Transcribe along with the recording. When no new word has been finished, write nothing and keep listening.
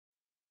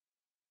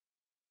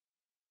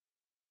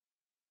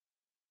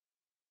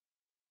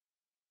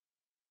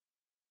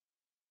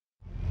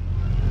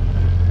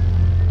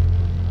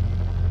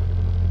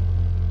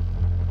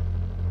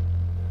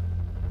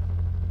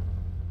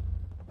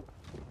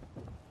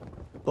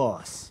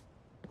Boss,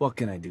 what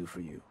can I do for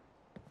you?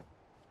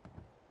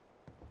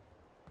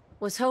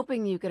 Was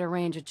hoping you could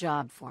arrange a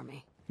job for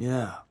me.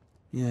 Yeah.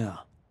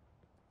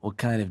 What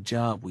kind of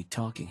job we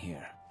talking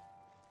here?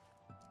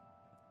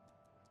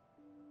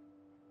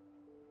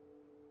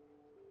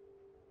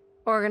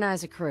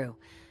 Organize a crew.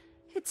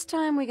 It's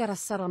time we got a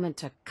settlement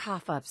to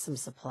cough up some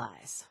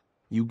supplies.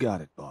 You got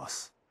it,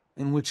 boss.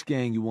 And which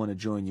gang you want to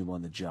join you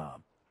on the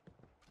job?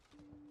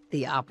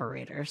 The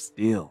operators.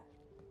 Deal.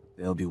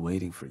 They'll be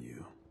waiting for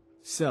you.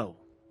 So,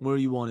 where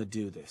you want to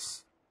do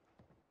this?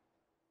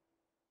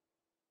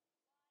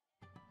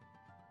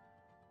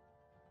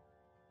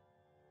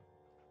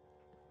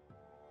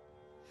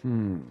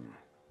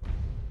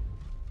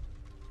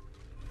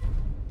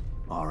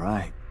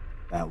 Alright,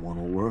 that one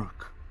will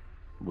work.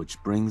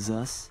 Which brings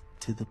us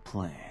to the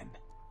plan.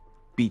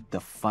 Beat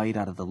the fight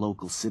out of the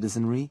local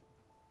citizenry,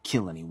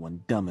 kill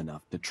anyone dumb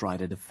enough to try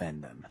to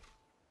defend them.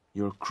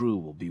 Your crew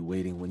will be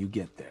waiting when you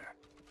get there.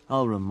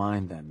 I'll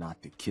remind them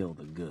not to kill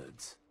the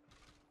goods.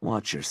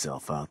 Watch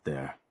yourself out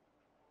there.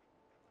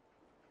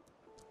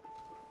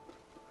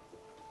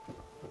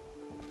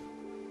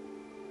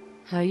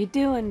 How you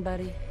doing,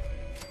 buddy?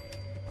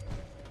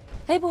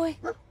 Hey, boy.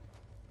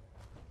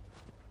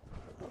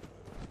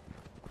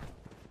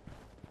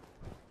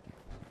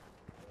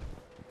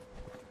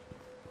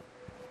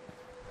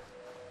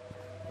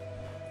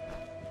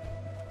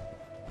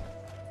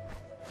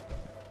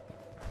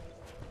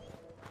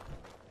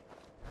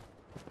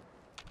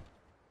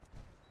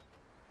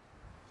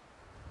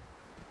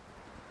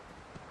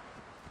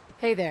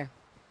 Hey there.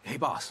 Hey,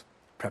 boss.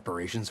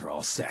 Preparations are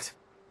all set.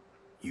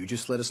 You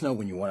just let us know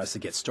when you want us to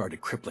get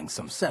started crippling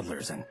some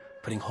settlers and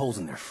putting holes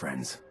in their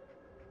friends.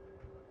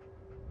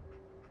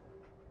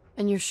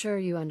 And you're sure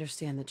you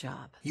understand the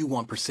job? You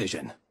want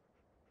precision.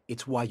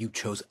 It's why you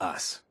chose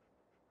us.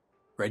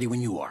 Ready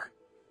when you are.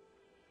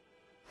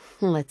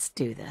 Let's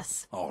do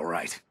this. All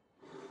right.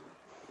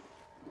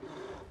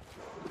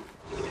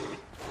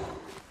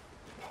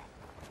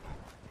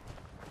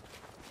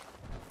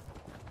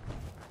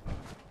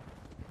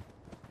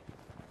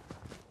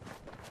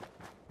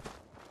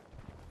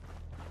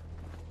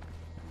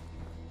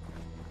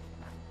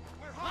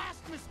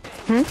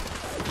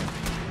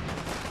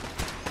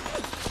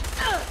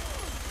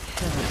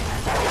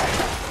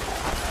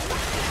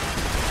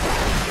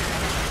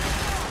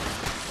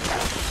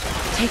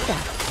 Take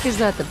that. Is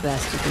that the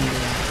best you can do?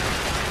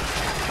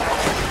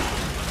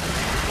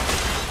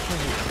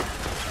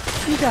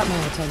 You got my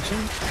attention.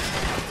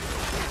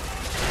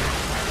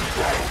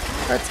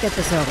 Let's get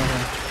this over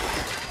with.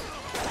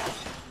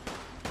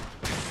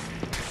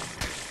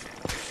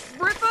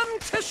 Rip 'em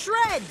to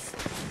shreds!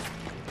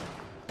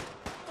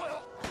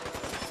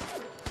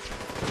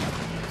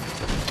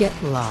 Get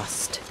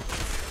lost.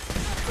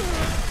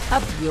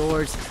 Up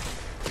yours.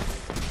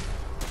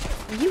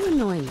 You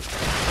annoy me.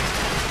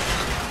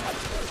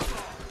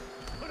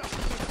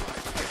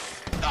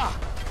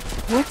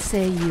 What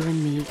say you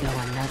and me go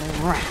another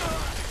round?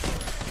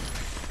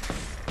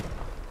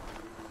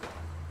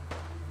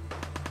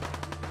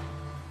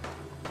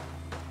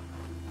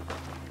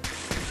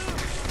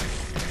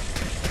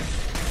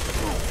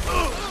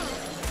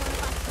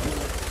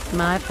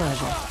 My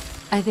pleasure.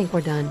 I think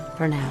we're done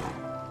for now.